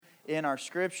in our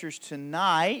scriptures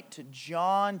tonight to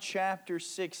John chapter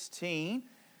 16.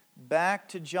 Back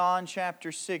to John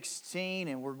chapter 16,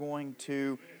 and we're going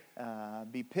to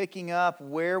be picking up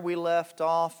where we left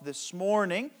off this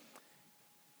morning.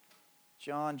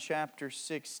 John chapter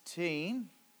 16.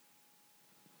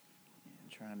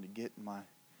 Trying to get my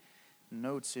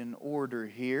notes in order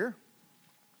here.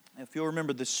 If you'll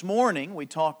remember this morning, we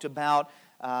talked about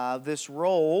this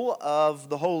role of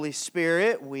the Holy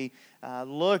Spirit. We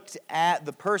looked at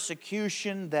the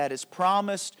persecution that is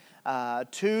promised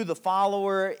to the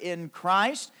follower in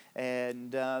Christ.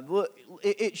 And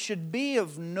it should be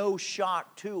of no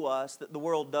shock to us that the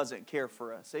world doesn't care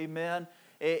for us. Amen?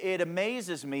 It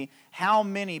amazes me how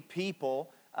many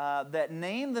people that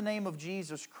name the name of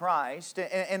Jesus Christ.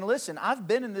 And listen, I've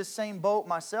been in this same boat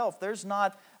myself. There's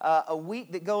not a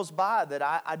week that goes by that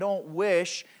I don't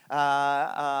wish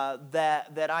that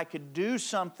I could do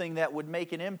something that would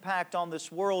make an impact on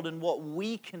this world and what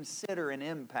we consider an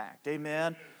impact.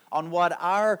 Amen? On what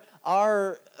I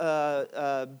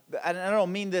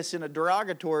don't mean this in a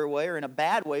derogatory way or in a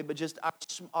bad way, but just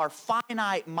our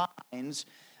finite minds,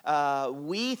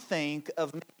 we think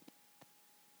of.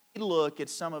 We look at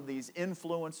some of these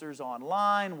influencers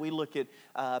online. We look at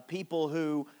people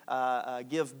who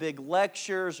give big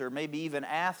lectures, or maybe even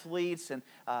athletes, and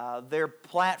their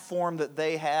platform that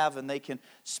they have, and they can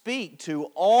speak to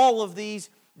all of these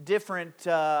different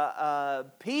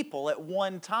people at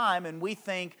one time, and we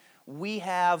think we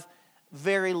have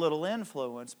very little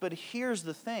influence. But here's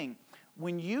the thing.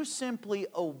 When you simply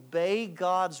obey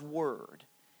God's Word,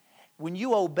 when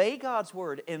you obey God's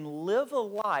Word and live a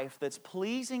life that's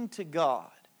pleasing to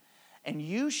God, and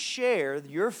you share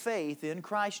your faith in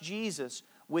Christ Jesus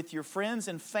with your friends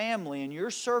and family and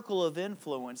your circle of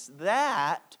influence,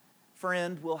 that,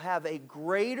 friend, will have a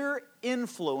greater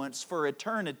influence for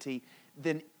eternity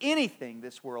than anything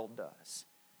this world does.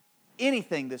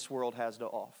 Anything this world has to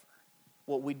offer.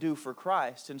 What we do for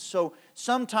Christ. And so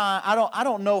sometimes, I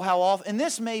don't know how often, and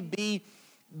this may be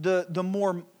the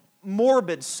more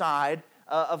morbid side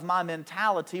of my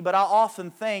mentality, but I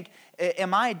often think,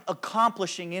 am I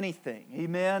accomplishing anything?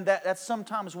 Amen? That's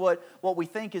sometimes what we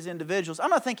think as individuals. I'm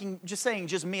not saying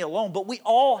just me alone, but we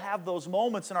all have those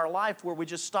moments in our life where we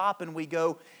just stop and we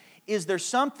go, is there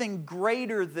something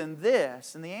greater than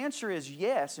this? And the answer is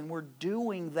yes, and we're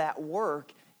doing that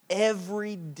work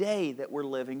every day that we're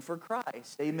living for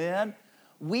Christ. Amen?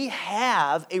 We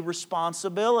have a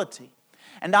responsibility.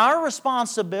 And our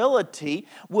responsibility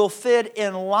will fit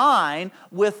in line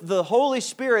with the Holy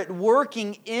Spirit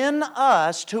working in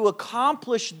us to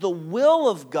accomplish the will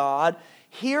of God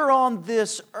here on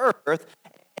this earth.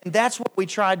 And that's what we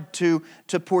tried to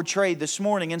portray this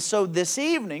morning. And so this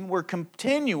evening we're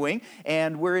continuing,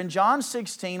 and we're in John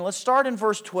 16. Let's start in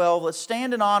verse 12. Let's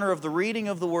stand in honor of the reading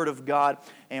of the Word of God.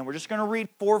 And we're just going to read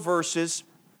 4 verses.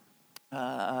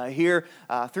 Here,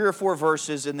 3 or 4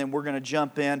 verses, and then we're going to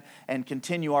jump in and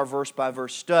continue our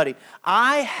verse-by-verse study.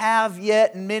 I have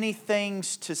yet many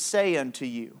things to say unto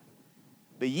you,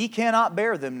 but ye cannot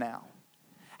bear them now.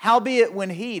 Howbeit when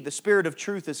He, the Spirit of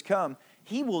truth, is come,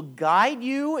 He will guide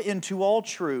you into all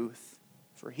truth,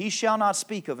 for He shall not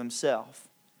speak of Himself.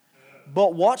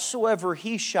 But whatsoever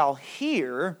He shall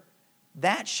hear,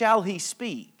 that shall He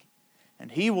speak,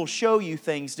 and He will show you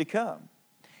things to come.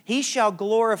 He shall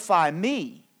glorify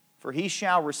me, for He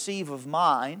shall receive of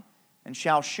mine, and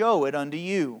shall show it unto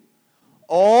you.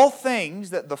 All things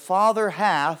that the Father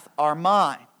hath are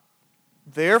mine.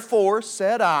 Therefore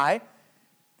said I,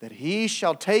 that He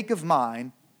shall take of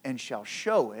mine, and shall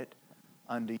show it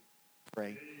unto you.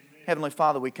 Pray. Heavenly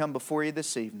Father, we come before You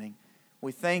this evening.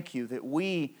 We thank You that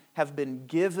we have been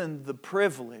given the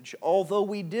privilege, although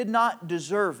we did not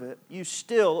deserve it, You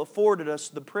still afforded us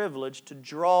the privilege to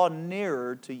draw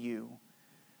nearer to You.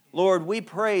 Lord, we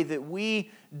pray that we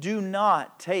do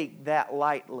not take that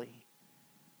lightly.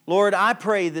 Lord, I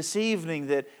pray this evening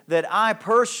that I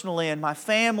personally and my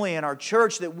family and our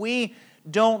church, that we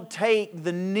don't take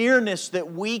the nearness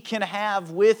that we can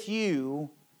have with You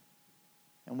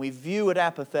and we view it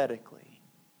apathetically.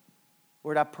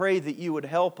 Lord, I pray that You would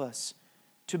help us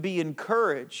to be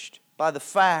encouraged by the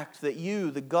fact that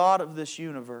You, the God of this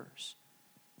universe,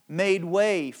 made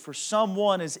way for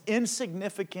someone as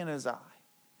insignificant as I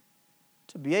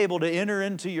to be able to enter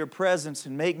into Your presence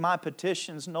and make my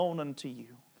petitions known unto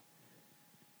You.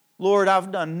 Lord,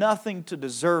 I've done nothing to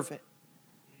deserve it.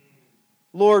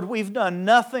 Lord, we've done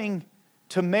nothing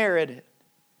to merit it.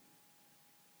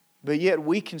 But yet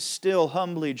we can still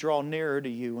humbly draw nearer to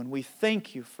You, and we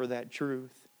thank You for that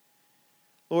truth.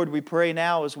 Lord, we pray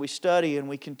now as we study and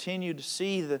we continue to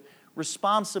see the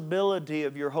responsibility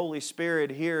of Your Holy Spirit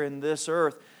here in this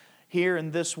earth. here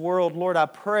in this world, Lord, I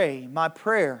pray, my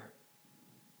prayer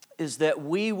is that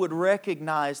we would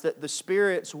recognize that the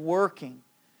Spirit's working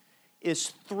is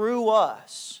through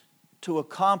us to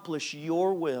accomplish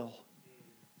Your will.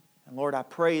 And Lord, I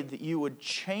pray that You would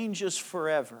change us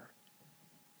forever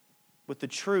with the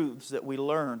truths that we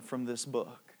learn from this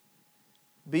book.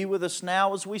 Be with us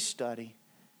now as we study.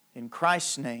 In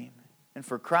Christ's name and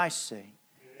for Christ's sake,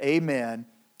 amen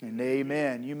and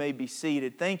amen. You may be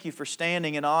seated. Thank you for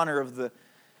standing in honor of the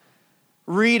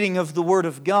reading of the Word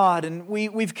of God. And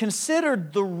we've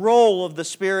considered the role of the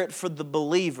Spirit for the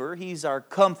believer. He's our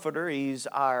comforter. He's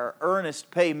our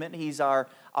earnest payment. He's our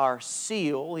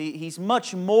seal. He's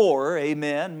much more,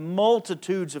 amen,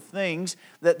 multitudes of things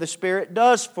that the Spirit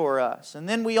does for us. And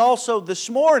then we also this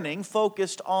morning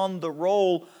focused on the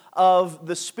role of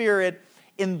the Spirit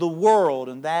in the world,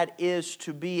 and that is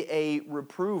to be a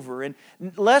reprover. And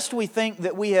lest we think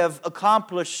that we have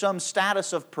accomplished some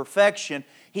status of perfection,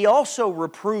 He also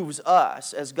reproves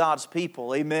us as God's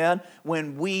people, amen,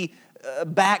 when we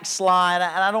backslide.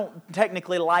 And I don't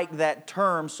technically like that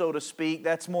term, so to speak.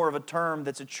 That's more of a term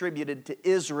that's attributed to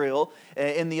Israel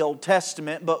in the Old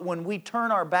Testament. But when we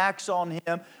turn our backs on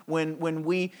Him, when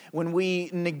we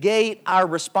negate our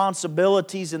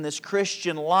responsibilities in this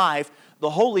Christian life, the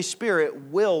Holy Spirit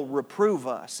will reprove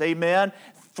us, amen,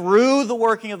 through the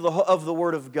working of the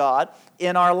Word of God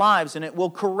in our lives. And it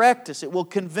will correct us. It will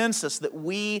convince us that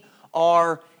we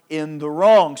are in the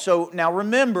wrong. So now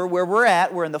remember where we're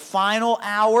at. We're in the final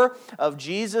hour of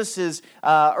Jesus'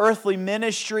 earthly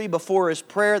ministry before His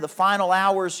prayer, the final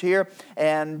hours here.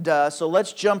 And so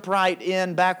let's jump right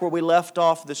in back where we left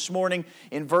off this morning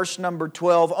in verse number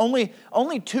 12.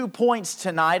 Only 2 points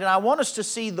tonight, and I want us to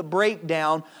see the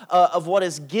breakdown of what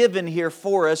is given here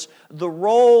for us, the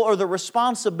role or the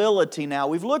responsibility now.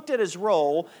 We've looked at His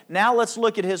role, now let's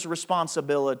look at His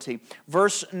responsibility.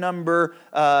 Verse number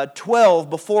 12,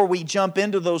 before we jump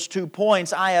into those 2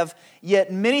 points, I have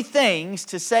yet many things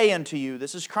to say unto you.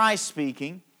 This is Christ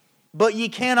speaking, but ye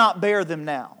cannot bear them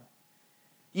now.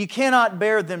 You cannot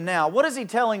bear them now. What is He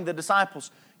telling the disciples?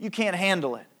 You can't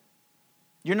handle it.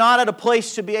 You're not at a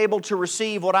place to be able to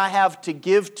receive what I have to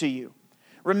give to you.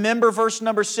 Remember verse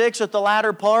number 6 at the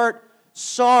latter part?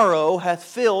 Sorrow hath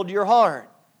filled your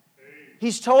heart.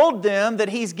 He's told them that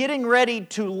He's getting ready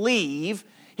to leave.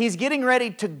 He's getting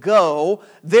ready to go.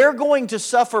 They're going to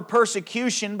suffer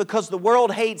persecution because the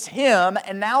world hates Him,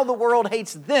 and now the world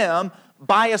hates them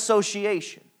by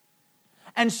association.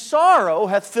 And sorrow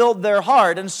hath filled their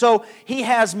heart. And so He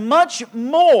has much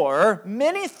more,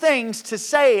 many things to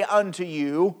say unto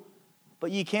you, but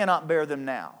ye cannot bear them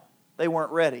now. They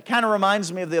weren't ready. Kind of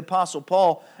reminds me of the Apostle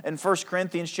Paul in 1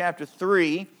 Corinthians chapter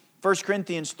 3. 1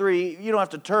 Corinthians 3, you don't have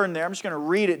to turn there. I'm just going to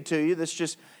read it to you. This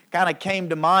just kind of came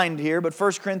to mind here. But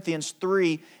 1 Corinthians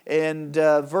 3 and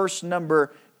verse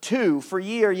number 2. For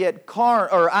ye are yet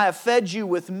I have fed you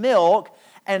with milk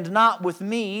and not with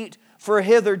meat, for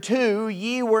hitherto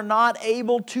ye were not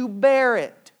able to bear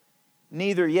it.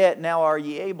 Neither yet now are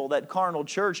ye able. That carnal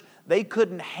church, they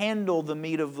couldn't handle the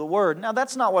meat of the Word. Now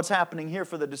that's not what's happening here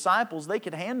for the disciples. They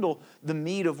could handle the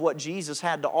meat of what Jesus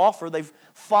had to offer. They've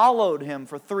followed Him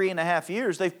for 3.5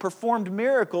 years. They've performed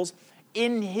miracles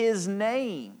in His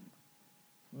name.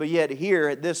 But yet here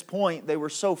at this point they were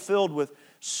so filled with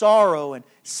sorrow and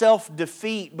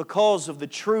self-defeat because of the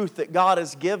truth that God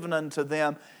has given unto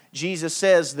them. Jesus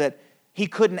says that He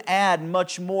couldn't add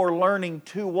much more learning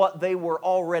to what they were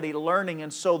already learning.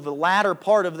 And so the latter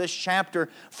part of this chapter,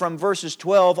 from verses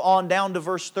 12 on down to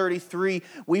verse 33,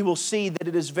 we will see that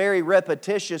it is very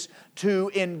repetitious to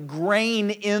ingrain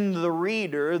in the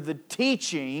reader the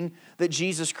teaching that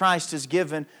Jesus Christ has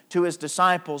given to His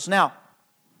disciples. Now,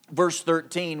 verse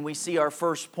 13, we see our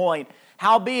first point.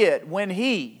 Howbeit, when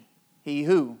He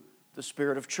who? The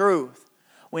Spirit of truth.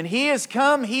 When He is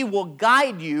come, He will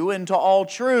guide you into all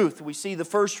truth. We see the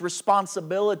first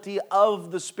responsibility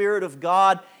of the Spirit of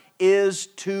God is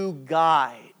to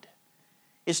guide.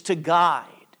 Is to guide.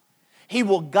 He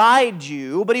will guide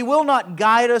you, but He will not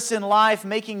guide us in life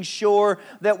making sure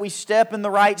that we step in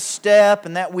the right step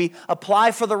and that we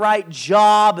apply for the right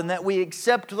job and that we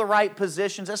accept the right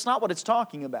positions. That's not what it's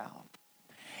talking about.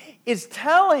 It's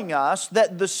telling us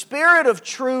that the Spirit of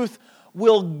truth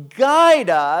will guide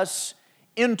us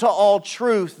into all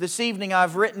truth. This evening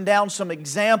I've written down some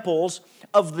examples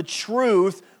of the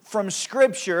truth from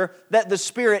Scripture that the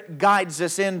Spirit guides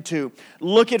us into.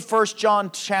 Look at 1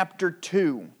 John chapter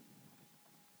 2.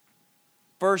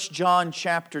 1 John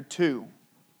chapter 2.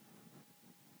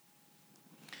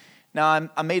 Now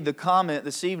I made the comment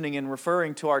this evening in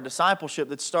referring to our discipleship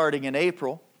that's starting in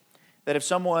April, that if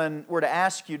someone were to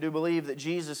ask you, do you believe that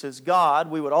Jesus is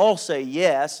God, we would all say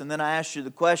yes, and then I asked you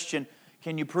the question,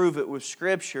 can you prove it with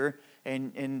Scripture?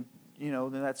 And then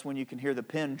that's when you can hear the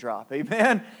pin drop,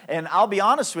 amen? And I'll be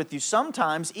honest with you,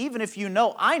 sometimes, even if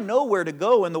I know where to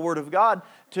go in the Word of God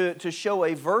to show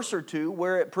a verse or two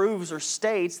where it proves or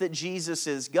states that Jesus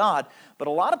is God. But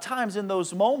a lot of times in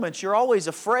those moments, you're always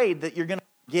afraid that you're going to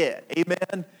forget,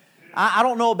 amen? I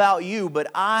don't know about you,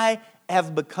 but I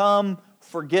have become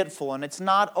forgetful, and it's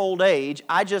not old age.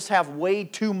 I just have way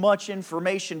too much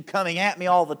information coming at me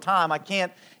all the time.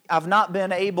 I've not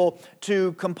been able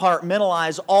to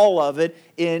compartmentalize all of it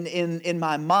in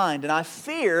my mind. And I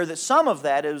fear that some of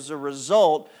that is a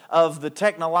result of the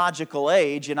technological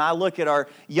age. And I look at our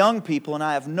young people and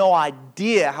I have no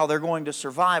idea how they're going to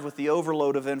survive with the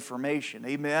overload of information.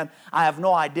 Amen? I have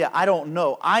no idea. I don't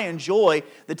know. I enjoy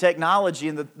the technology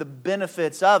and the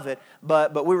benefits of it.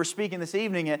 But we were speaking this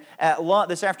evening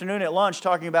this afternoon at lunch,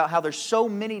 talking about how there's so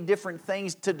many different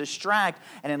things to distract.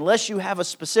 And unless you have a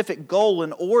specific goal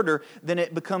in order, then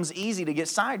it becomes easy to get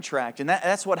sidetracked. And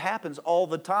that's what happens all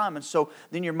the time. And so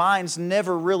then your mind's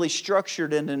never really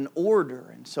structured in an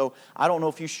order. And so I don't know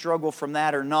if you struggle from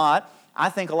that or not. I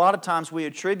think a lot of times we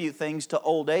attribute things to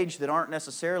old age that aren't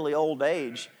necessarily old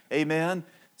age. Amen?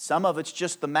 Some of it's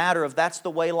just the matter of that's the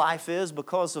way life is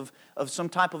because of some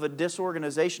type of a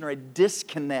disorganization or a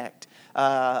disconnect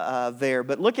there.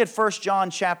 But look at 1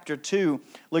 John chapter 2.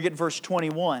 Look at verse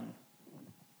 21.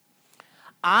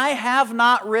 I have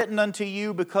not written unto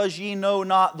you because ye know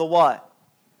not the what?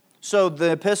 So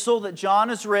the epistle that John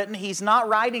has written, he's not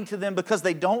writing to them because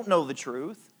they don't know the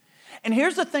truth. And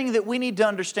here's the thing that we need to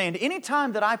understand.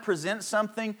 Anytime that I present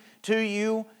something to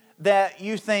you that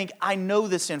you think, I know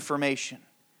this information,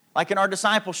 like in our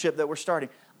discipleship that we're starting,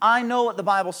 I know what the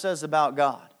Bible says about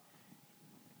God.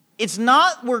 It's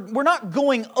not, we're not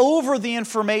going over the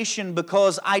information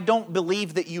because I don't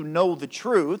believe that you know the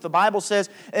truth. The Bible says,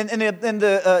 and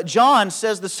John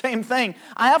says the same thing.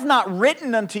 I have not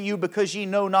written unto you because ye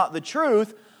know not the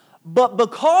truth, but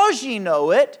because ye know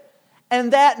it,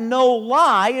 and that no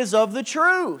lie is of the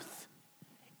truth.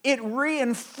 It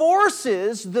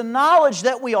reinforces the knowledge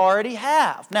that we already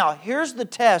have. Now, here's the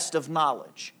test of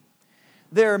knowledge.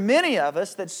 There are many of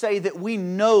us that say that we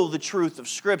know the truth of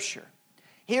Scripture.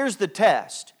 Here's the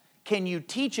test. Can you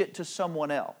teach it to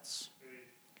someone else?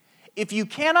 If you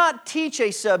cannot teach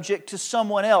a subject to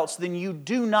someone else, then you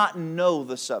do not know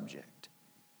the subject.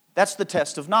 That's the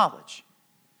test of knowledge.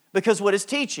 Because what is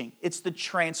teaching? It's the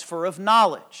transfer of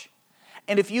knowledge.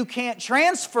 And if you can't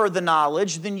transfer the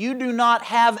knowledge, then you do not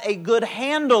have a good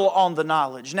handle on the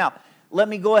knowledge. Now, let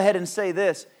me go ahead and say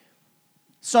this.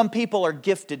 Some people are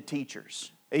gifted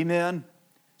teachers. Amen?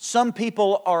 Some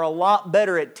people are a lot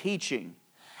better at teaching.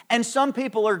 And some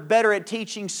people are better at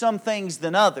teaching some things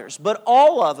than others. But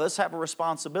all of us have a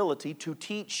responsibility to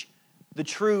teach the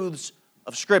truths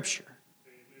of Scripture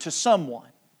to someone.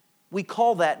 We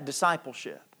call that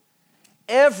discipleship.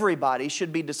 Everybody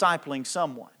should be discipling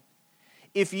someone.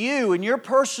 If you, in your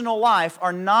personal life,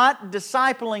 are not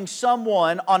discipling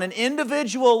someone on an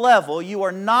individual level, you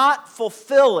are not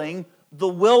fulfilling the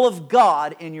will of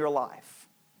God in your life.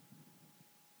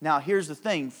 Now, here's the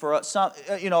thing. For some,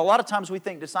 a lot of times we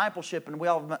think discipleship and we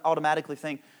automatically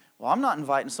think, well, I'm not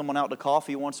inviting someone out to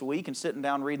coffee once a week and sitting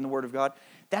down reading the Word of God.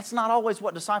 That's not always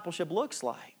what discipleship looks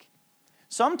like.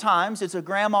 Sometimes it's a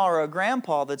grandma or a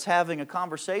grandpa that's having a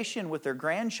conversation with their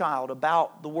grandchild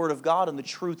about the Word of God and the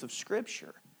truth of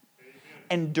Scripture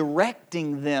and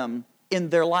directing them in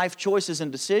their life choices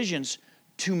and decisions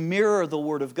to mirror the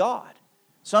Word of God.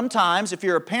 Sometimes, if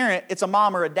you're a parent, it's a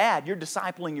mom or a dad. You're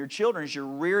discipling your children as you're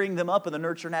rearing them up in the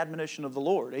nurture and admonition of the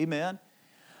Lord. Amen?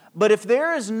 But if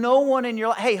there is no one in your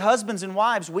life, hey, husbands and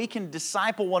wives, we can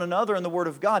disciple one another in the Word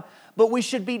of God, but we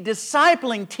should be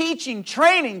discipling, teaching,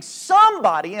 training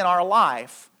somebody in our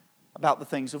life about the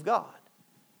things of God,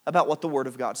 about what the Word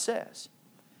of God says.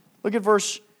 Look at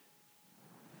verse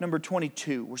number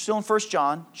 22. We're still in 1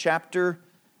 John chapter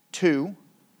 2.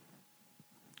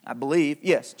 I believe,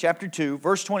 yes, chapter 2,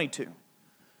 verse 22.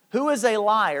 Who is a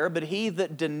liar but he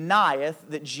that denieth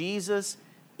that Jesus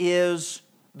is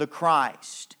the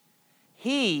Christ?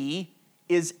 He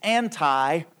is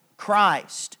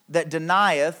anti-Christ that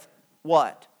denieth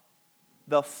what?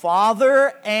 The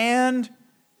Father and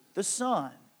the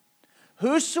Son.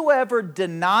 Whosoever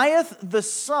denieth the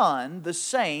Son, the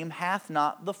same hath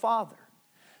not the Father.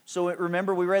 So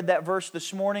remember we read that verse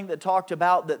this morning that talked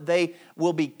about that they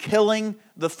will be killing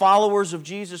the followers of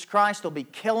Jesus Christ. They'll be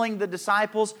killing the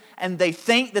disciples, and they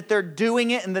think that they're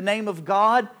doing it in the name of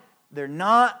God. They're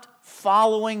not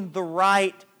following the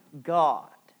right God.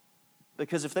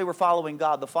 Because if they were following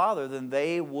God the Father, then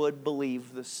they would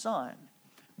believe the Son.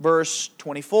 Verse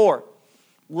 24.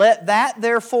 Let that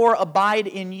therefore abide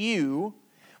in you,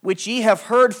 which ye have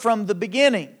heard from the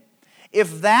beginning.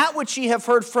 If that which ye have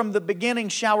heard from the beginning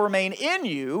shall remain in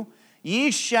you,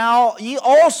 ye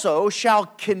also shall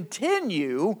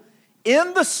continue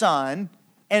in the Son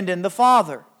and in the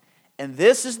Father. And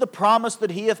this is the promise that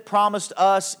He hath promised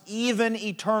us, even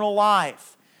eternal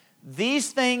life.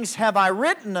 These things have I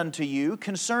written unto you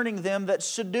concerning them that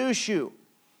seduce you.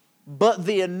 But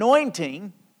the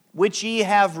anointing which ye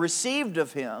have received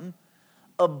of Him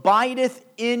abideth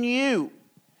in you,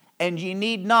 and ye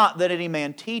need not that any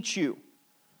man teach you.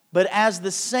 But as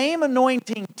the same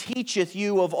anointing teacheth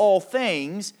you of all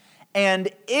things, and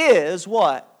is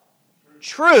what?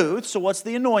 Truth. So what's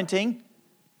the anointing?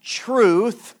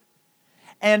 Truth.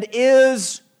 And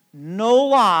is no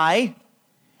lie.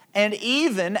 And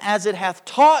even as it hath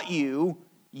taught you,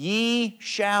 ye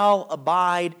shall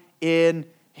abide in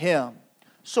Him.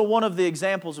 So one of the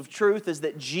examples of truth is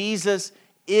that Jesus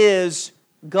is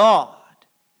God.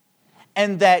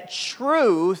 And that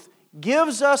truth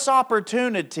gives us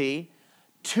opportunity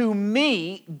to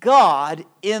meet God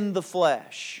in the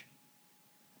flesh.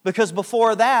 Because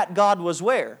before that, God was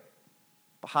where?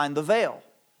 Behind the veil.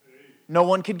 No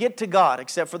one could get to God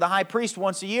except for the high priest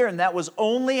once a year, and that was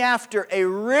only after a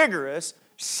rigorous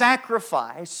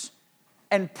sacrifice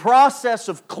and process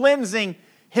of cleansing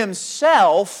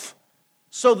himself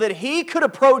so that he could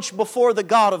approach before the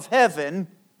God of heaven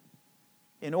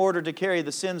in order to carry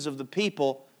the sins of the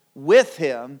people with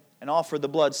him and offer the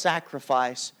blood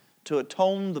sacrifice to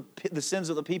atone the sins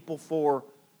of the people for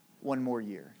one more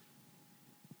year.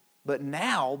 But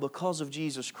now, because of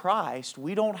Jesus Christ,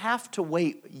 we don't have to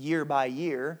wait year by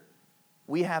year.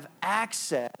 We have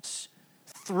access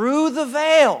through the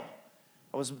veil.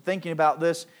 I was thinking about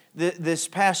this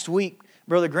past week,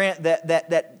 Brother Grant,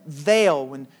 that veil,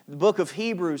 when the book of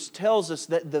Hebrews tells us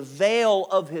that the veil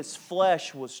of His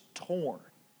flesh was torn.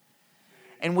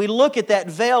 And we look at that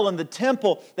veil in the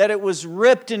temple, that it was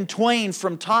ripped in twain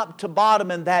from top to bottom,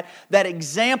 and that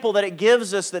example that it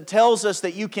gives us that tells us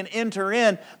that you can enter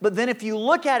in. But then if you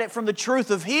look at it from the truth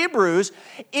of Hebrews,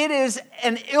 it is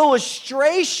an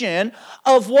illustration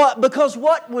of what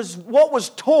was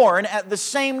torn at the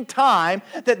same time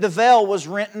that the veil was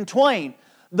rent in twain.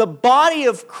 The body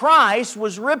of Christ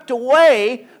was ripped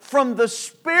away from the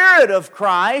Spirit of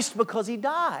Christ because He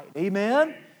died.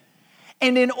 Amen?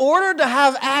 And in order to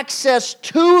have access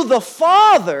to the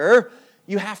Father,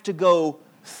 you have to go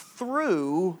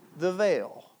through the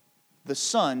veil, the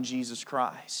Son, Jesus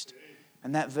Christ.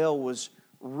 And that veil was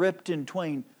ripped in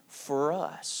twain for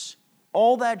us.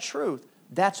 All that truth,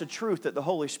 that's a truth that the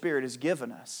Holy Spirit has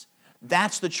given us.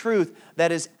 That's the truth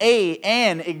that is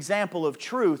an example of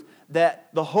truth that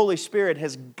the Holy Spirit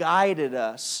has guided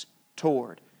us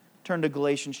toward. Turn to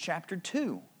Galatians chapter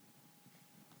 2.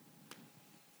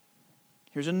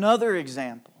 Here's another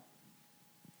example.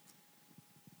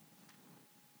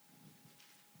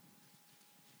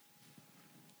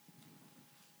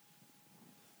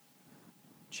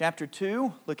 Chapter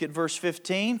 2, look at verse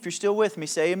 15. If you're still with me,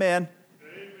 say amen.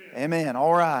 Amen. Amen.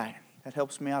 All right. That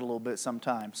helps me out a little bit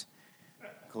sometimes.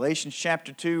 Galatians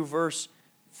chapter 2, verse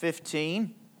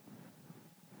 15.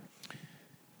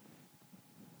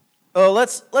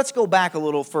 Let's go back a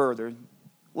little further.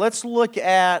 Let's look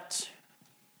at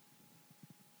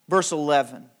verse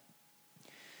 11.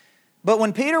 But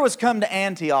when Peter was come to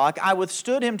Antioch, I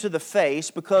withstood him to the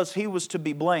face, because he was to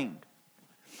be blamed.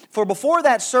 For before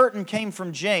that certain came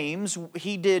from James,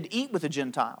 he did eat with the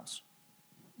Gentiles.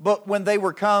 But when they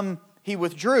were come, he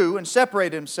withdrew and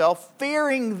separated himself,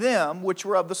 fearing them which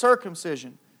were of the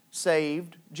circumcision,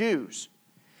 saved Jews.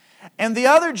 And the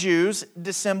other Jews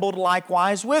dissembled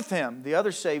likewise with him. The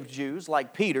other saved Jews,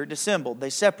 like Peter, dissembled. They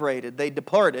separated, they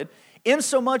departed,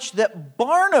 insomuch that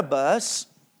Barnabas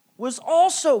was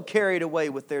also carried away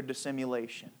with their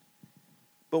dissimulation.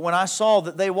 But when I saw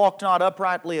that they walked not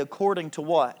uprightly according to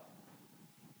what?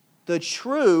 The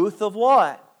truth of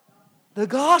what? The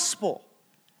gospel.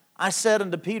 I said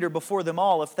unto Peter before them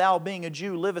all, if thou being a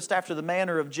Jew livest after the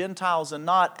manner of Gentiles, and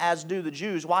not as do the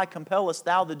Jews, why compellest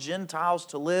thou the Gentiles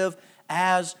to live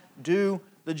as do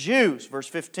the Jews? Verse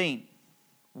 15.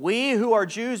 We who are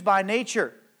Jews by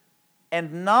nature,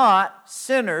 and not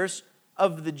sinners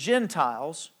of the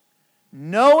Gentiles,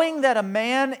 knowing that a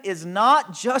man is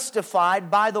not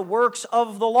justified by the works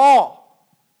of the law.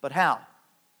 But how?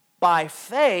 By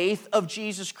faith of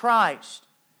Jesus Christ.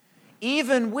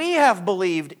 Even we have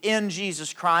believed in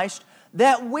Jesus Christ,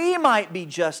 that we might be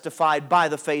justified by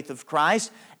the faith of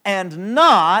Christ, and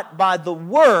not by the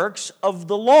works of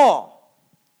the law.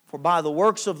 For by the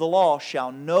works of the law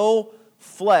shall no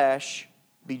flesh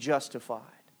be justified.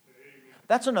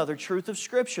 That's another truth of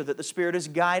Scripture that the Spirit has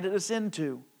guided us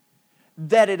into.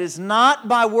 That it is not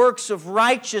by works of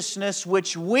righteousness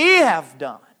which we have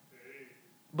done,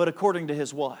 but according to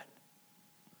His what?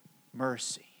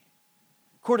 Mercy.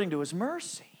 According to His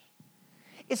mercy.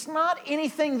 It's not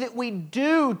anything that we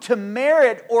do to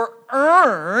merit or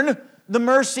earn the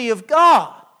mercy of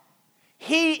God.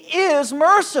 He is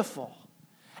merciful.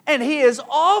 And He has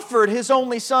offered His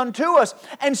only Son to us.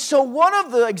 And so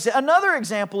another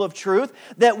example of truth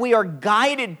that we are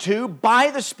guided to by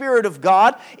the Spirit of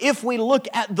God, if we look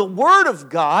at the Word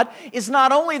of God, is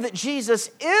not only that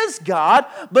Jesus is God,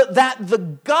 but that the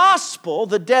gospel,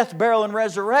 the death, burial, and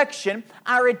resurrection,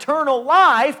 our eternal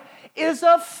life, is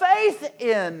of faith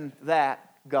in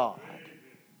that God,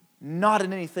 not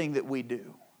in anything that we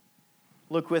do.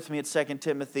 Look with me at 2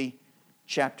 Timothy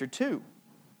chapter 2.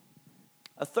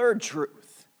 A third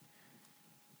truth.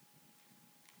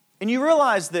 And you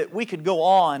realize that we could go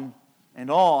on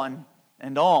and on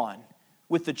and on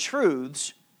with the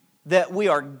truths that we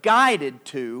are guided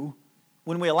to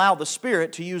when we allow the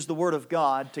Spirit to use the Word of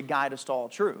God to guide us to all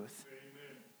truth.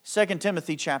 Amen. 2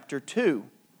 Timothy chapter 2.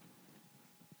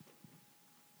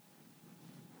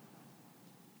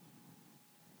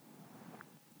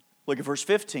 Look at verse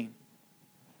 15.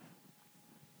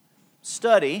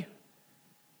 Study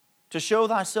to show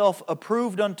thyself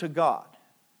approved unto God,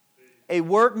 a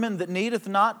workman that needeth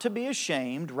not to be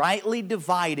ashamed, rightly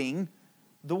dividing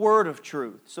the word of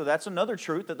truth. So that's another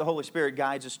truth that the Holy Spirit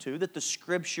guides us to, that the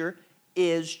Scripture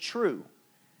is true.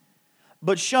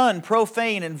 But shun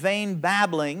profane and vain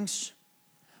babblings,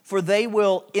 for they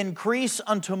will increase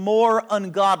unto more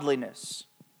ungodliness.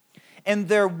 And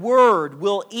their word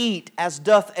will eat as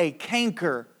doth a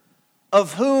canker,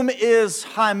 of whom is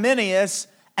Hymenaeus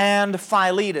and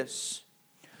Philetus,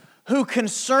 who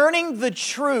concerning the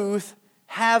truth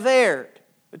have erred.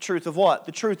 The truth of what?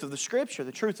 The truth of the Scripture,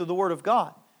 the truth of the Word of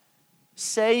God.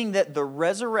 Saying that the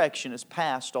resurrection is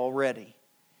past already,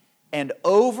 and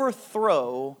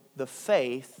overthrow the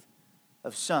faith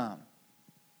of some.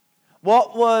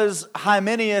 What was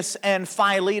Hymenaeus and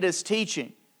Philetus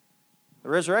teaching? The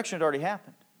resurrection had already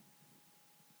happened.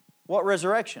 What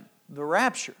resurrection? The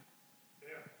rapture.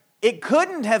 It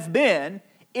couldn't have been,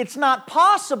 it's not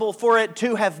possible for it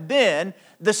to have been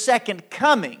the second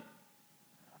coming.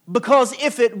 Because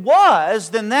if it was,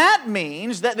 then that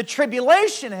means that the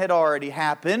tribulation had already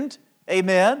happened.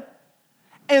 Amen.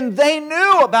 And they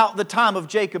knew about the time of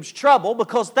Jacob's trouble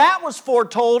because that was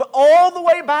foretold all the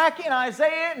way back in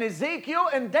Isaiah and Ezekiel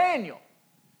and Daniel.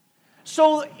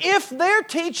 So if they're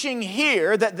teaching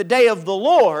here that the day of the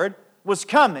Lord was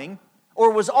coming, or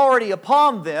was already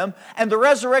upon them, and the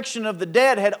resurrection of the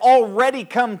dead had already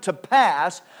come to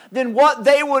pass, then what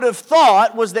they would have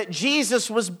thought was that Jesus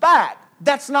was back.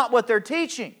 That's not what they're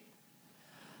teaching.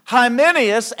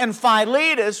 Hymenaeus and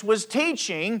Philetus was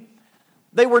teaching,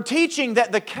 they were teaching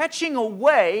that the catching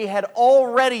away had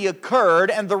already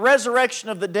occurred, and the resurrection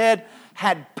of the dead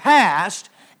had passed,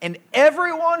 and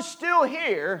everyone still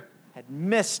here had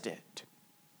missed it.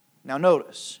 Now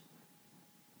notice,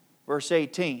 verse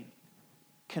 18.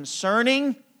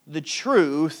 Concerning the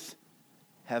truth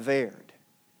have erred.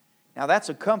 Now that's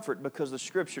a comfort because the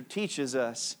Scripture teaches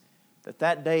us that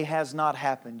that day has not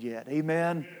happened yet.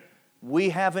 Amen? We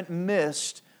haven't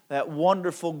missed that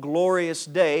wonderful, glorious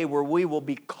day where we will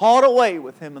be caught away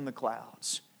with Him in the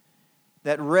clouds.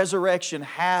 That resurrection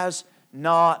has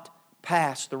not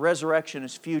passed. The resurrection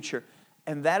is future.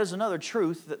 And that is another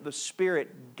truth that the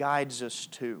Spirit guides us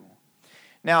to.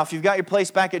 Now, if you've got your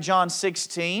place back at John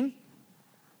 16...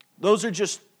 those are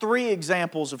just 3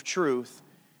 examples of truth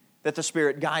that the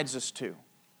Spirit guides us to.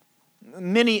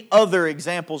 Many other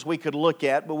examples we could look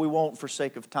at, but we won't for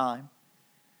sake of time.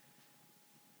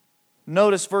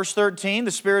 Notice verse 13,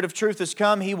 the Spirit of truth has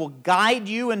come. He will guide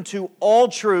you into all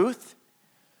truth,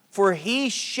 for He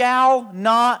shall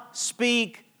not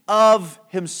speak of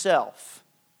Himself.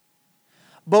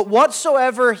 But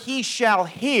whatsoever He shall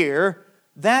hear,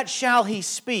 that shall He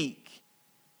speak,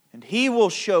 and He will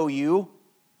show you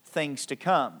things to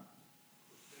come.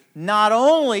 Not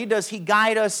only does He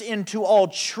guide us into all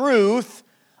truth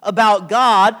about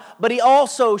God, but He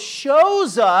also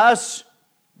shows us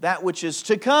that which is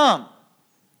to come.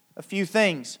 A few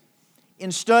things.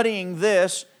 In studying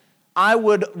this, I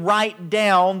would write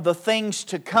down the things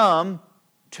to come,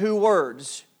 2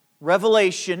 words: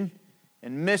 revelation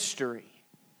and mystery.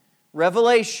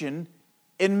 Revelation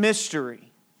and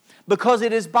mystery. Because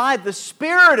it is by the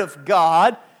Spirit of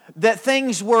God that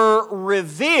things were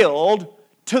revealed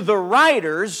to the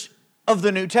writers of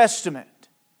the New Testament.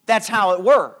 That's how it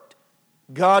worked.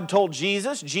 God told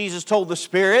Jesus, Jesus told the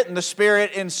Spirit, and the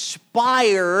Spirit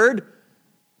inspired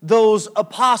those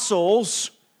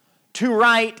apostles to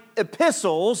write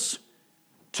epistles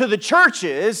to the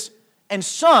churches and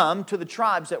some to the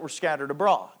tribes that were scattered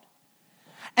abroad.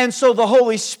 And so the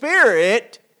Holy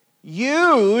Spirit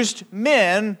used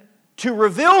men to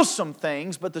reveal some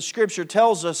things, but the Scripture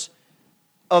tells us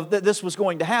that this was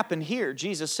going to happen here.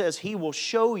 Jesus says He will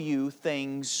show you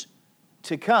things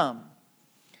to come.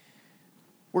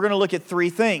 We're going to look at three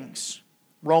things.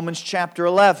 Romans chapter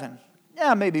 11.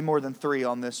 Yeah, maybe more than three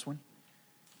on this one.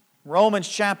 Romans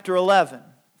chapter 11.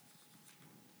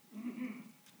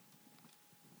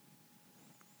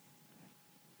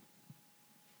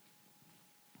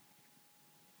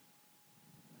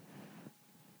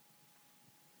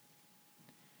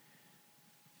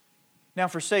 Now,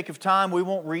 for sake of time, we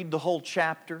won't read the whole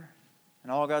chapter.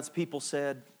 And all God's people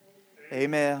said,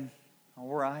 Amen. All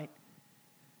right.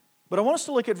 But I want us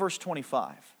to look at verse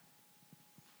 25.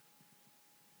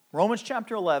 Romans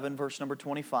chapter 11, verse number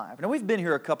 25. Now, we've been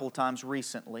here a couple of times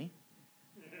recently.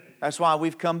 That's why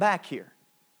we've come back here,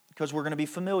 because we're going to be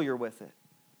familiar with it.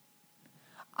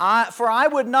 For I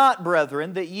would not,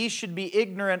 brethren, that ye should be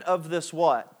ignorant of this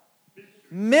what?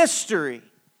 Mystery.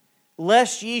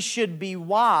 Lest ye should be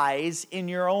wise in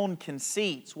your own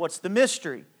conceits. What's the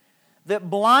mystery? That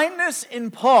blindness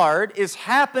in part is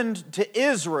happened to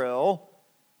Israel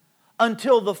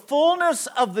until the fullness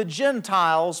of the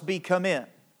Gentiles be come in.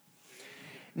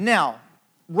 Now,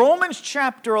 Romans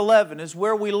chapter 11 is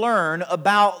where we learn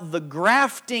about the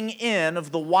grafting in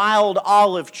of the wild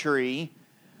olive tree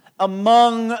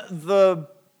among the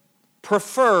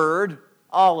preferred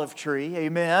olive tree,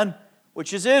 amen,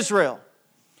 which is Israel.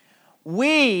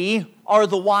 We are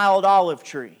the wild olive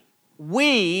tree.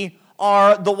 We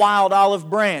are the wild olive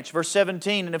branch. Verse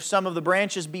 17, and if some of the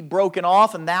branches be broken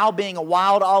off, and thou being a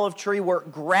wild olive tree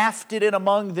wert grafted in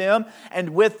among them,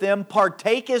 and with them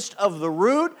partakest of the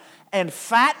root and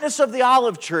fatness of the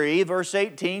olive tree, verse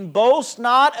 18, boast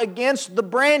not against the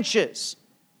branches.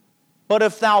 But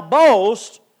if thou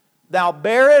boast, thou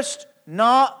bearest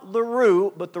not the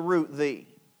root, but the root thee.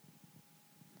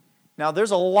 Now,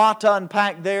 there's a lot to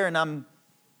unpack there, and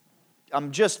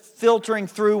I'm just filtering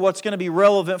through what's going to be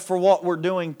relevant for what we're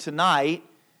doing tonight.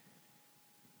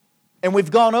 And we've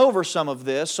gone over some of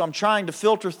this, so I'm trying to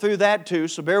filter through that too,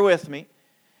 so bear with me.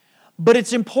 But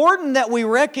it's important that we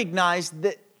recognize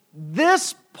that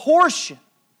this portion,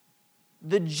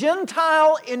 the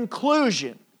Gentile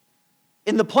inclusion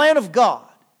in the plan of God,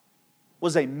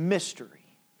 was a mystery.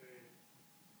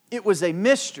 It was a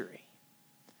mystery.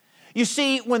 You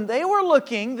see, when they were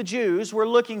looking, the Jews were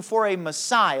looking for a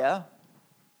Messiah,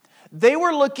 they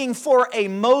were looking for a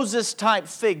Moses-type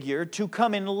figure to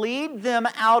come and lead them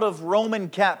out of Roman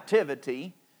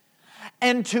captivity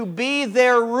and to be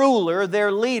their ruler,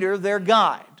 their leader, their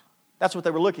guide. That's what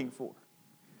they were looking for.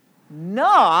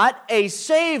 Not a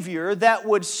Savior that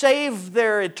would save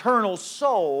their eternal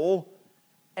soul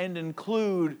and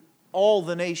include all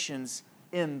the nations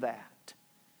in that.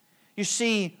 You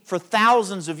see, for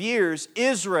thousands of years,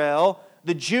 Israel,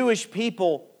 the Jewish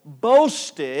people,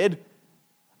 boasted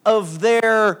of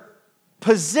their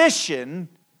position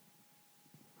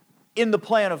in the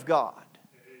plan of God.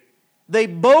 They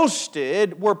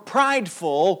boasted, were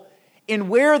prideful in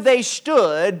where they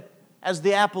stood as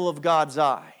the apple of God's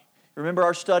eye. Remember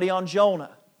our study on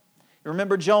Jonah.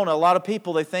 Remember Jonah, a lot of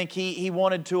people, they think he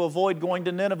wanted to avoid going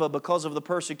to Nineveh because of the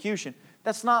persecution.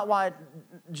 That's not why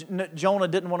Jonah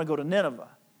didn't want to go to Nineveh.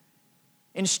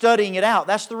 In studying it out,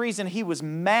 that's the reason he was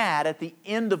mad at the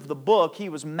end of the book. He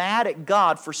was mad at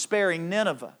God for sparing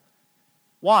Nineveh.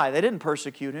 Why? They didn't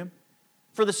persecute him.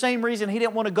 For the same reason he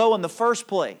didn't want to go in the first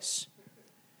place.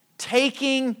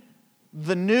 Taking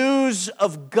the news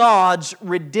of God's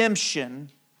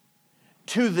redemption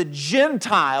to the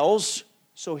Gentiles.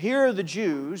 So here are the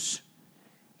Jews,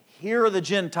 here are the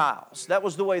Gentiles. That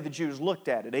was the way the Jews looked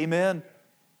at it. Amen?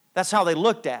 That's how they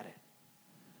looked at it.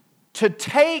 To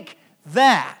take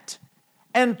that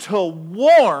and to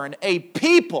warn a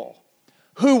people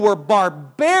who were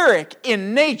barbaric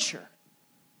in nature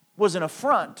was an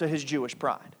affront to his Jewish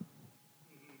pride.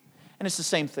 And it's the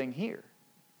same thing here.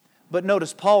 But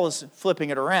notice Paul is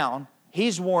flipping it around.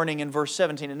 He's warning in verse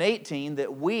 17 and 18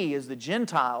 that we as the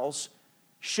Gentiles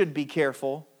should be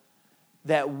careful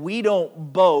that we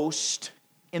don't boast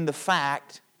in the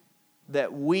fact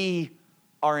that we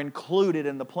are included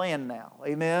in the plan now.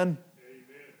 Amen?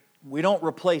 We don't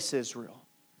replace Israel.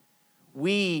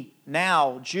 We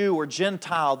now, Jew or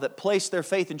Gentile, that place their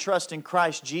faith and trust in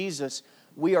Christ Jesus,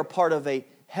 we are part of a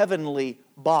heavenly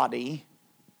body,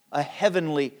 a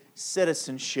heavenly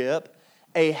citizenship,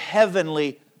 a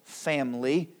heavenly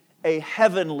family, a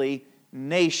heavenly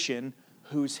nation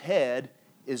whose head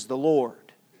is the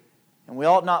Lord. And we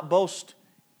ought not boast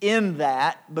in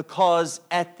that, because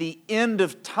at the end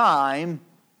of time,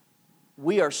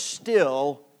 we are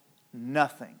still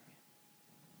nothing.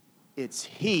 It's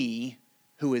He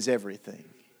who is everything.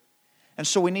 And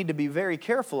so we need to be very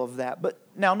careful of that. But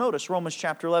now notice Romans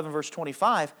chapter 11, verse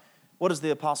 25. What does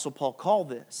the Apostle Paul call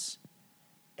this?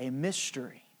 A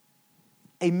mystery.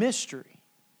 A mystery.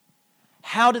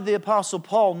 How did the Apostle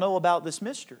Paul know about this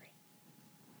mystery?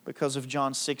 Because of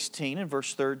John 16 and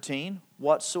verse 13.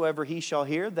 Whatsoever he shall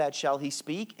hear, that shall he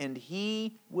speak, and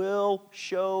he will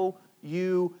show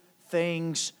you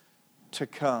things to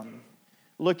come.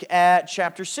 Look at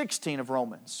chapter 16 of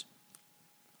Romans.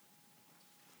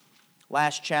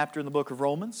 Last chapter in the book of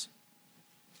Romans.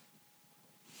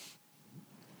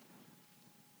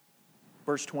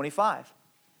 Verse 25.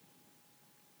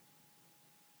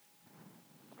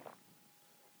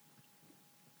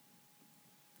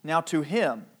 Now to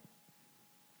Him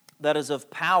that is of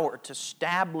power to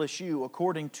establish you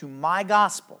according to my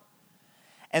gospel,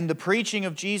 and the preaching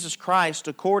of Jesus Christ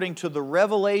according to the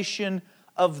revelation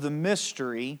of the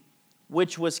mystery,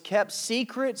 which was kept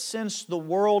secret since the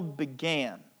world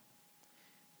began.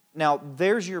 Now,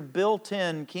 there's your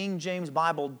built-in King James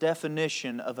Bible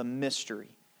definition of a mystery.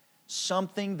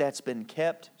 Something that's been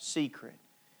kept secret.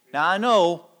 Now, I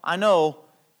know,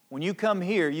 when you come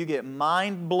here, you get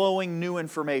mind-blowing new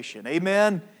information.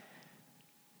 Amen?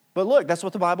 But look, that's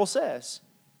what the Bible says.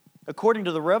 According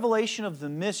to the revelation of the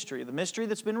mystery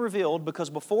that's been revealed, because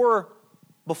before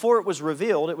it was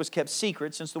revealed, it was kept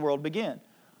secret since the world began.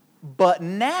 But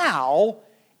now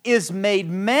is made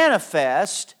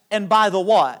manifest, and by the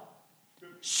what?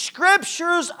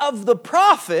 Scriptures of the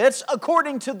prophets,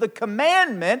 according to the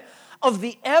commandment of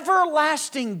the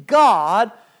everlasting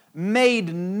God,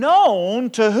 made known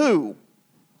to who?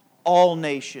 All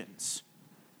nations.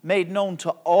 Made known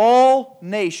to all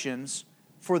nations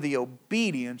for the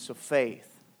obedience of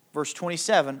faith. Verse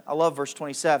 27, I love verse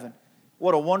 27.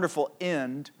 What a wonderful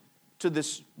end to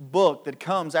this book that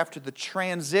comes after the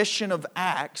transition of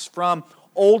Acts from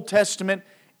Old Testament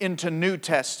into New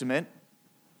Testament.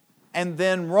 And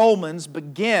then Romans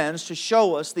begins to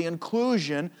show us the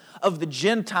inclusion of the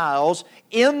Gentiles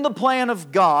in the plan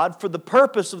of God for the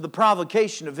purpose of the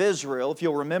provocation of Israel, if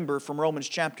you'll remember from Romans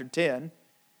chapter 10.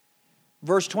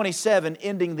 Verse 27,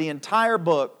 ending the entire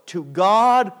book, to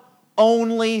God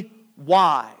only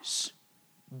wise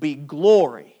be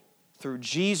glory through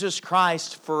Jesus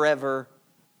Christ forever.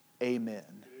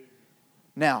 Amen.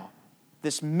 Now,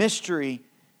 this mystery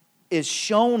is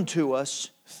shown to us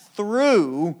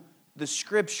through the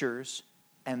Scriptures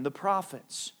and the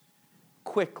prophets.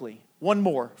 Quickly, one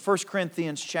more. 1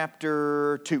 Corinthians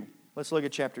chapter 2. Let's look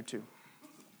at chapter 2.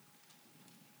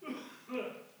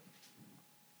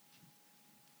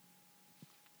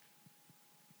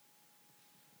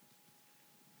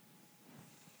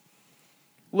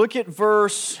 Look at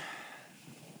verse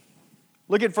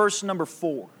number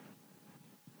 4.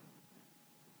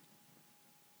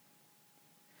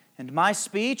 And my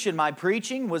speech and my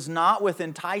preaching was not with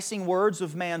enticing words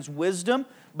of man's wisdom,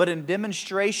 but in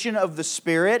demonstration of the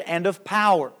Spirit and of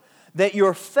power, that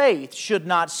your faith should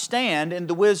not stand in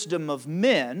the wisdom of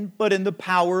men, but in the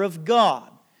power of God.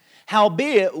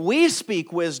 Howbeit we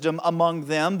speak wisdom among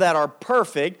them that are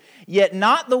perfect, yet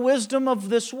not the wisdom of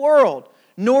this world,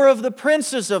 nor of the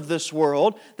princes of this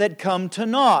world that come to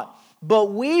naught.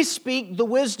 But we speak the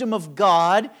wisdom of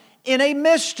God in a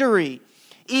mystery,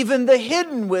 even the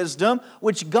hidden wisdom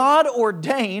which God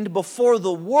ordained before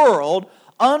the world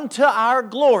unto our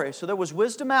glory. So there was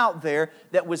wisdom out there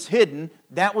that was hidden.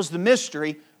 That was the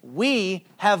mystery. We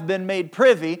have been made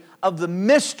privy of the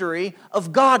mystery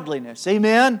of godliness.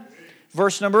 Amen?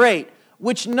 Verse number 8.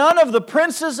 Which none of the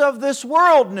princes of this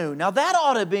world knew. Now that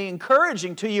ought to be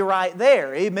encouraging to you right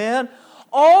there. Amen?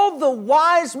 All the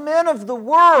wise men of the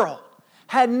world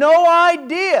had no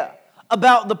idea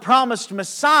about the promised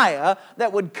Messiah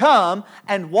that would come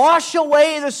and wash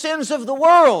away the sins of the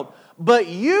world. But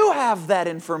you have that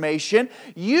information.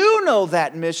 You know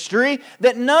that mystery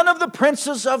that none of the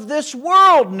princes of this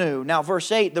world knew. Now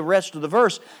verse 8, the rest of the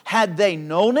verse, had they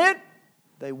known it,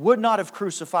 they would not have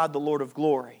crucified the Lord of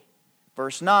glory.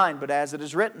 Verse 9, but as it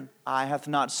is written, eye hath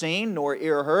not seen, nor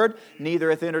ear heard, neither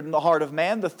hath entered in the heart of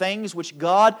man the things which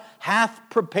God hath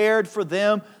prepared for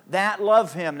them that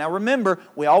love Him. Now remember,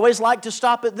 we always like to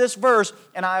stop at this verse,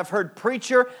 and I have heard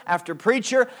preacher after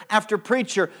preacher after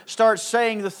preacher start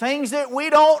saying the things that we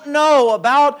don't know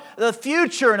about the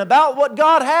future and about what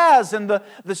God has, and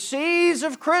the seas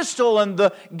of crystal and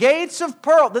the gates of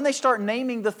pearl. Then they start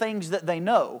naming the things that they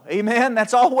know. Amen?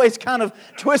 That's always kind of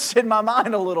twisted my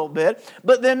mind a little bit.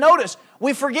 But then notice,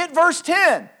 we forget verse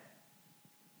 10.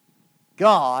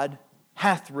 God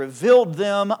hath revealed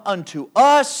them unto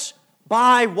us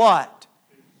by what?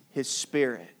 His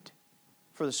Spirit.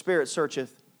 For the Spirit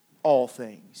searcheth all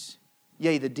things,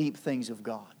 yea, the deep things of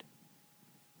God.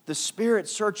 The Spirit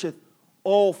searcheth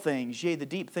all things, yea, the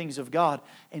deep things of God.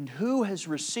 And who has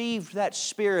received that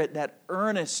Spirit, that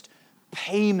earnest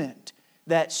payment,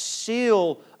 that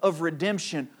seal of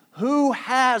redemption? Who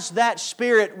has that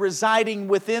Spirit residing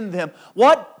within them?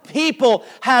 What people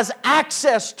has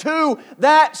access to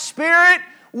that Spirit?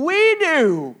 We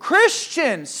do.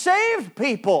 Christians, saved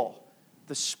people.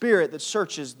 The Spirit that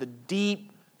searches the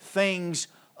deep things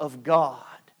of God.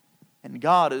 And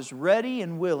God is ready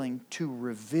and willing to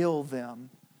reveal them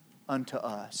unto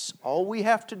us. All we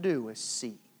have to do is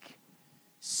seek.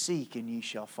 Seek and ye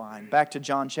shall find. Back to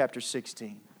John chapter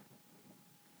 16.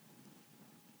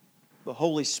 The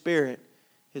Holy Spirit,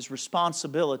 His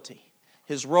responsibility,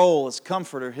 His role as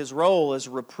comforter, His role as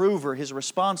reprover, His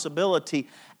responsibility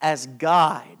as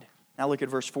guide. Now look at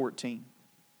verse 14.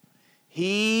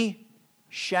 He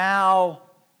shall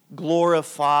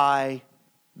glorify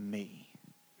me,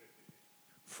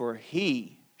 for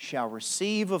He shall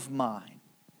receive of mine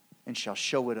and shall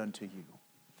show it unto you.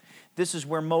 This is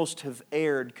where most have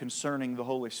erred concerning the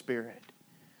Holy Spirit.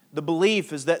 The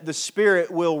belief is that the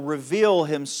Spirit will reveal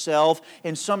Himself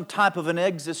in some type of an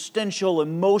existential,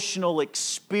 emotional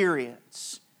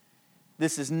experience.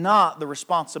 This is not the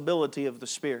responsibility of the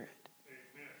Spirit.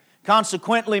 Amen.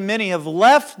 Consequently, many have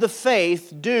left the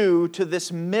faith due to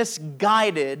this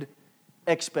misguided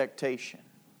expectation.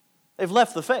 They've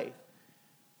left the faith.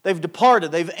 They've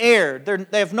departed. They've erred.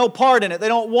 They have no part in it. They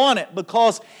don't want it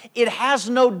because it has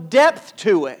no depth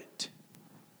to it.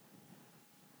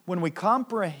 When we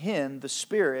comprehend the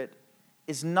Spirit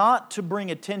is not to bring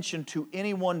attention to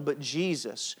anyone but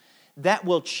Jesus, that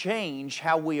will change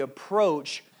how we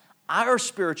approach our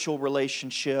spiritual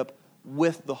relationship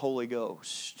with the Holy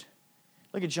Ghost.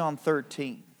 Look at John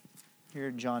 13. Here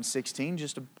in John 16,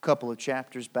 just a couple of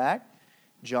chapters back.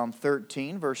 John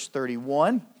 13, verse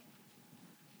 31.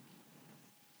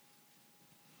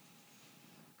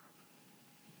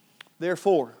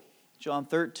 Therefore, John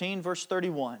 13, verse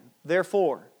 31.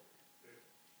 Therefore,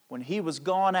 when He was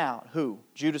gone out, who?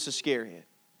 Judas Iscariot.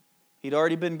 He'd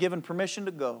already been given permission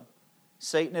to go.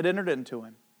 Satan had entered into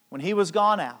him. When He was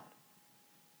gone out,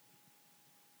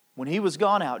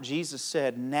 Jesus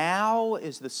said, now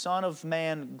is the Son of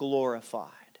Man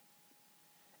glorified,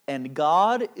 and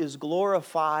God is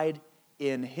glorified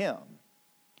in Him.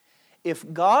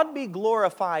 If God be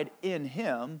glorified in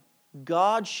Him,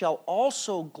 God shall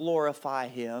also glorify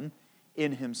Him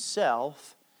in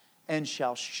Himself, and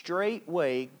shall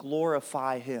straightway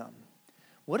glorify Him.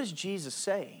 What is Jesus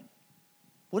saying?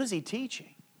 What is He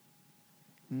teaching?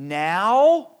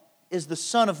 Now is the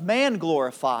Son of Man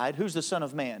glorified. Who's the Son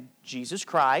of Man? Jesus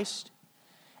Christ.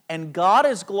 And God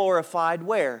is glorified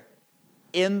where?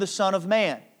 In the Son of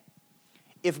Man.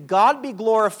 If God be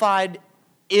glorified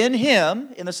in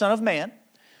Him, in the Son of Man,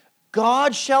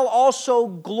 God shall also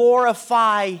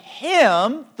glorify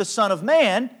Him, the Son of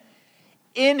Man,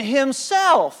 in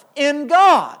Himself, in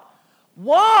God.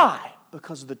 Why?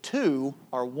 Because the two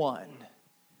are one.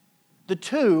 The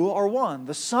two are one.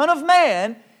 The Son of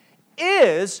Man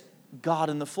is God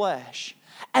in the flesh.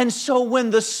 And so when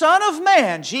the Son of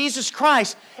Man, Jesus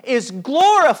Christ, is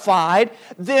glorified,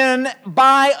 then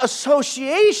by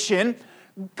association,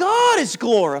 God is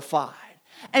glorified.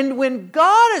 And when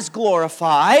God is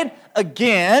glorified,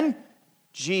 again,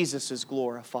 Jesus is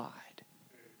glorified.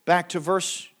 Back to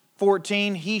verse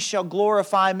 14, He shall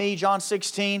glorify me, John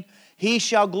 16, He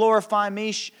shall glorify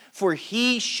me, for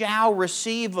He shall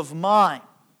receive of mine,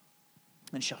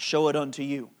 and shall show it unto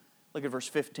you. Look at verse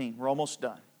 15, we're almost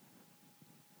done.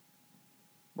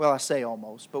 Well, I say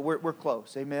almost, but we're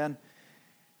close, amen?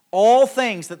 All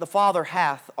things that the Father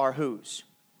hath are whose?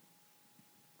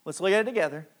 Let's look at it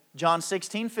together. John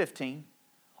 16, 15.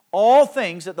 All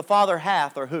things that the Father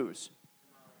hath are whose?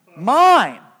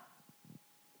 Mine.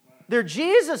 They're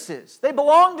Jesus's. They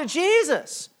belong to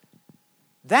Jesus.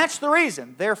 That's the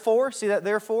reason. Therefore, see that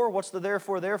therefore? What's the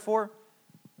therefore?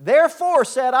 Therefore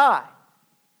said I,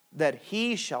 that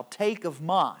He shall take of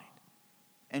mine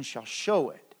and shall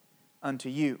show it unto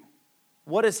you.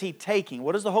 What is He taking?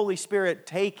 What is the Holy Spirit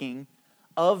taking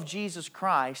of Jesus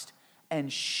Christ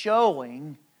and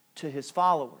showing to His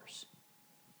followers?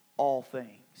 All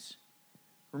things.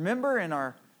 Remember in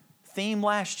our theme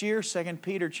last year, 2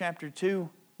 Peter chapter 2,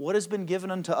 what has been given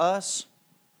unto us?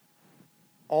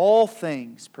 All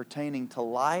things pertaining to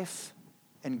life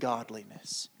and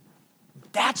godliness.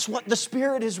 That's what the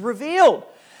Spirit has revealed.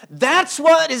 That's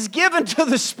what is given to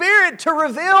the Spirit to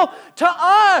reveal to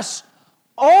us.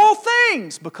 All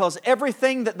things, because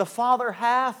everything that the Father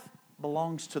hath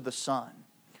belongs to the Son.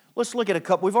 Let's look at a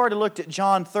couple. We've already looked at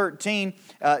John 13.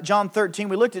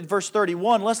 We looked at verse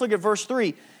 31. Let's look at verse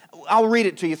 3. I'll read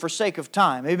it to you for sake of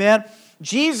time. Amen?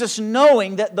 Jesus,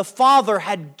 knowing that the Father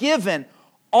had given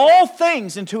all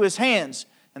things into His hands,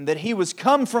 and that He was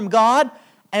come from God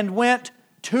and went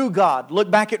to God. Look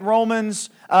back at Romans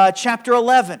chapter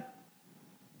 11.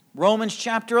 Romans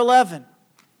chapter 11.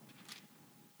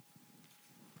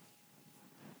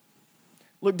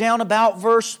 Look down about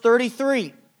verse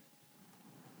 33.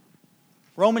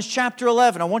 Romans chapter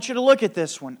 11. I want you to look at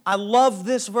this one. I love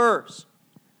this verse.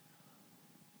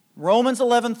 Romans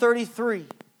 11:33.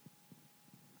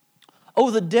 Oh,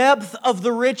 the depth of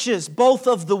the riches, both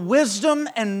of the wisdom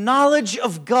and knowledge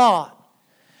of God.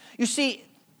 You see,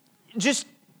 just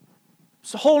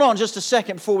hold on just a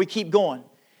second before we keep going.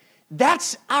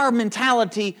 That's our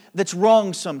mentality that's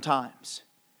wrong sometimes.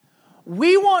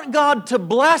 We want God to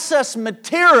bless us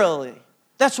materially.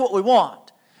 That's what we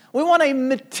want. We want a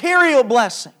material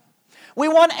blessing. We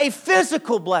want a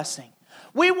physical blessing.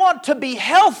 We want to be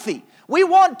healthy. We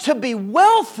want to be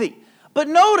wealthy. But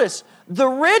notice, the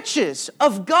riches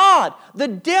of God, the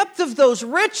depth of those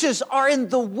riches are in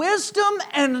the wisdom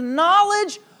and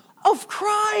knowledge of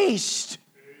Christ.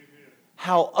 Amen.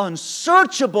 How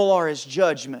unsearchable are His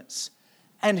judgments,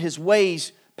 and His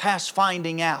ways past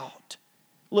finding out.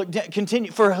 Look,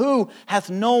 continue. For who hath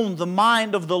known the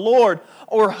mind of the Lord?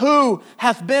 Or who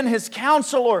hath been His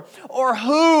counselor? Or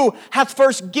who hath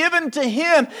first given to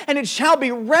Him, and it shall be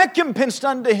recompensed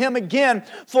unto Him again?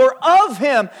 For of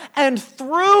Him, and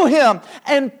through Him,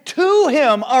 and to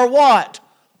Him are what?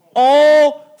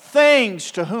 All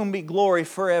things, to whom be glory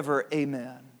forever.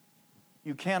 Amen.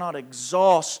 You cannot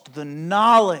exhaust the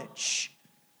knowledge,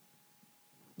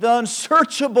 the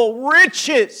unsearchable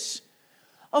riches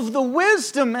of the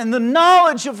wisdom and the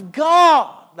knowledge of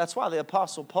God. That's why the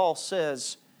Apostle Paul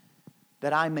says,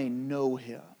 that I may know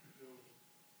Him.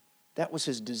 That was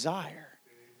his desire.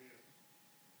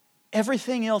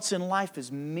 Everything else in life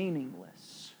is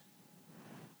meaningless.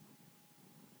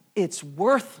 It's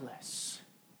worthless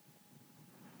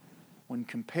when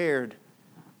compared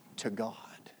to God.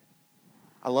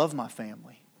 I love my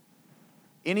family.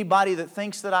 Anybody that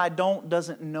thinks that I don't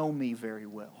doesn't know me very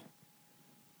well.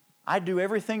 I do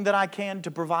everything that I can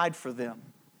to provide for them.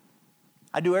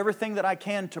 I do everything that I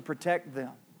can to protect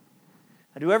them.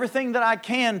 I do everything that I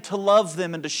can to love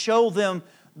them and to show them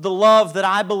the love that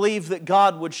I believe that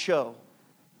God would show.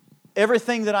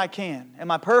 Everything that I can. Am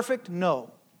I perfect?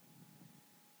 No.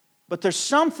 But there's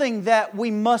something that we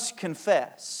must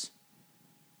confess.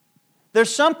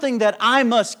 There's something that I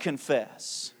must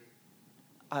confess.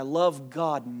 I love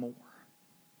God more.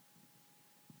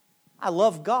 I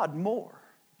love God more.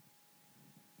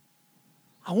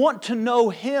 I want to know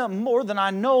Him more than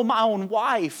I know my own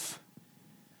wife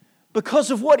because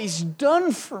of what He's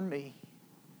done for me,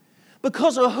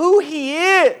 because of who He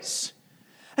is,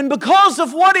 and because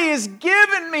of what He has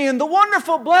given me and the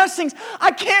wonderful blessings.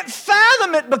 I can't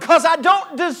fathom it because I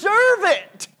don't deserve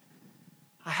it.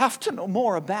 I have to know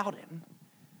more about Him.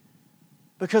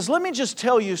 Because let me just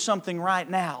tell you something right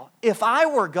now. If I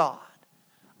were God,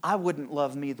 I wouldn't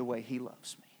love me the way He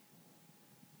loves me.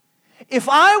 If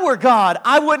I were God,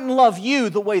 I wouldn't love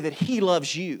you the way that He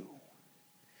loves you.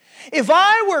 If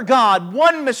I were God,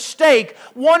 one mistake,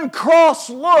 one cross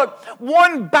look,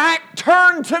 one back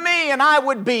turn to me, and I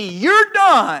would be, you're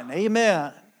done.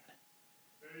 Amen. Amen.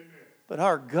 But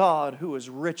our God, who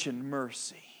is rich in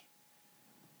mercy,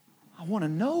 I want to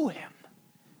know Him.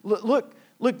 Look,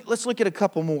 let's look at a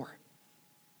couple more.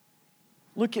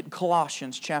 Look at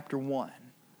Colossians chapter 1.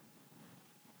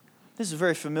 This is a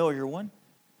very familiar one.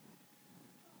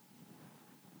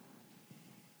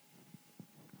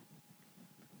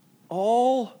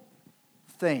 All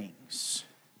things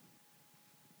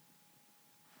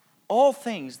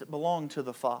that belong to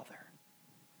the Father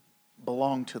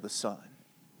belong to the Son.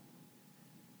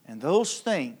 And those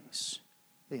things,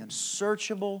 the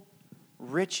unsearchable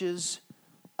riches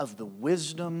of the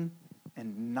wisdom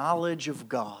and knowledge of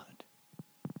God,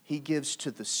 He gives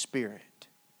to the Spirit.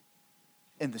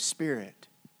 And the Spirit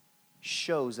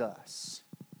shows us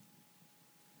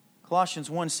Colossians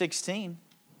 1:16,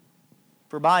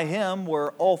 for by Him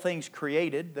were all things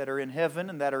created that are in heaven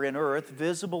and that are in earth,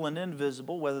 visible and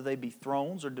invisible, whether they be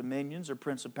thrones or dominions or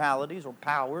principalities or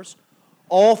powers.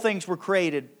 All things were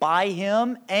created by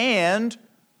Him and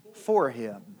for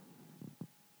Him.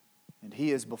 And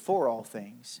He is before all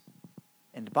things,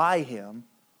 and by Him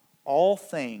all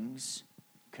things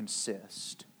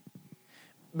consist.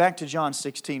 Back to John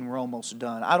 16, we're almost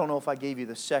done. I don't know if I gave you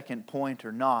the second point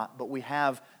or not, but we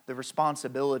have the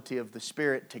responsibility of the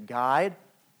Spirit to guide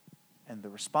and the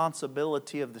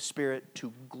responsibility of the Spirit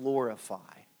to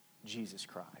glorify Jesus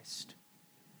Christ.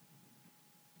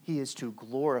 He is to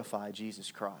glorify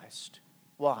Jesus Christ.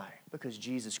 Why? Because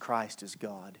Jesus Christ is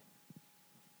God.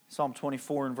 Psalm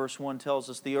 24 and verse 1 tells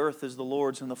us, the earth is the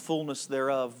Lord's and the fullness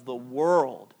thereof, the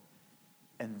world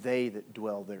and they that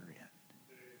dwell therein.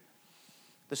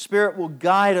 The Spirit will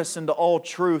guide us into all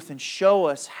truth and show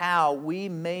us how we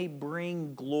may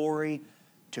bring glory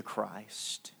to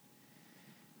Christ.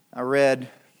 I read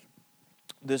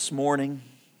this morning,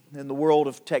 in the world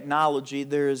of technology,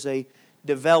 there is a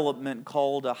development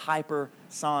called a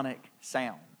hypersonic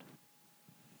sound.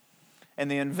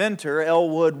 And the inventor,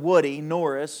 Elwood Woody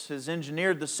Norris, has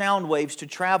engineered the sound waves to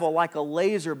travel like a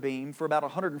laser beam for about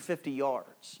 150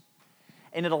 yards.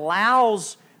 And it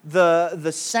allows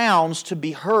the sounds to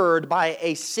be heard by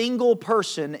a single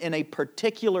person in a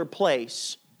particular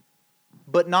place,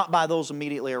 but not by those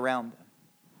immediately around them.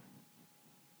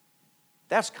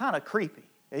 That's kind of creepy.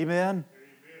 Amen?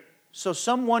 So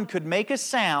someone could make a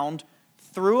sound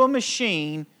through a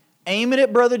machine, aim it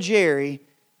at Brother Jerry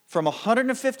from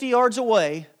 150 yards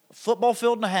away, a football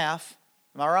field and a half.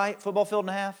 Am I right? Football field and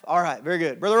a half? All right, very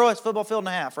good. Brother Royce, football field and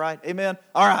a half, right? Amen?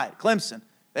 All right, Clemson.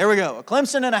 There we go. A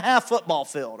Clemson and a half football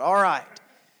field. All right.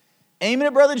 Aiming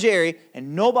at Brother Jerry,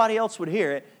 and nobody else would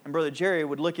hear it. And Brother Jerry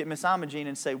would look at Miss Imogene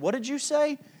and say, what did you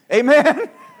say? Amen.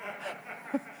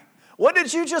 What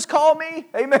did you just call me?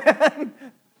 Amen.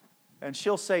 And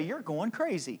she'll say, you're going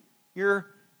crazy. You're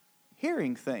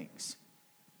hearing things.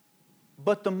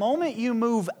 But the moment you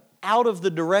move out of the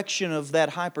direction of that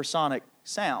hypersonic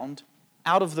sound,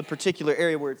 out of the particular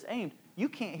area where it's aimed, you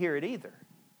can't hear it either.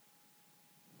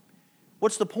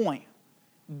 What's the point?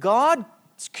 God's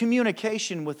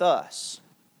communication with us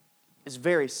is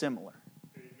very similar.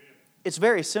 Amen. It's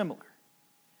very similar.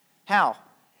 How?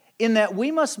 In that we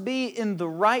must be in the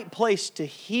right place to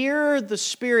hear the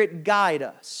Spirit guide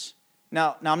us.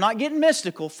 Now I'm not getting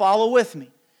mystical. Follow with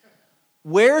me.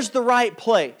 Where's the right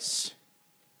place?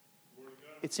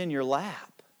 It's in your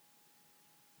lap.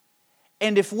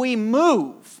 And if we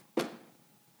move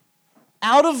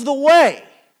out of the way,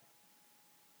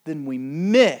 then we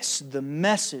miss the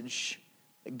message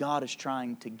that God is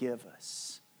trying to give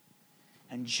us.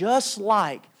 And just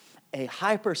like a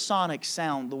hypersonic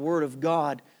sound, the Word of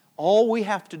God, all we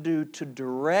have to do to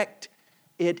direct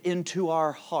it into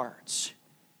our hearts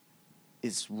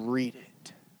is read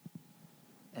it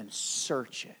and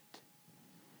search it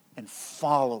and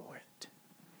follow it.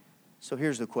 So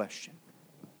here's the question.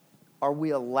 Are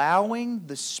we allowing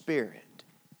the Spirit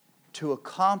to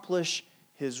accomplish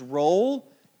His role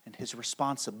and His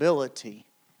responsibility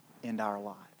in our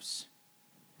lives?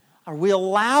 Are we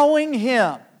allowing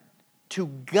Him to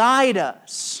guide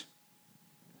us?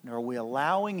 And are we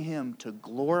allowing Him to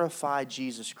glorify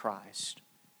Jesus Christ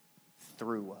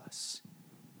through us?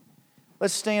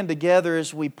 Let's stand together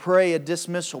as we pray a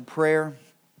dismissal prayer.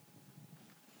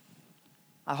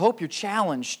 I hope you're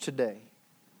challenged today.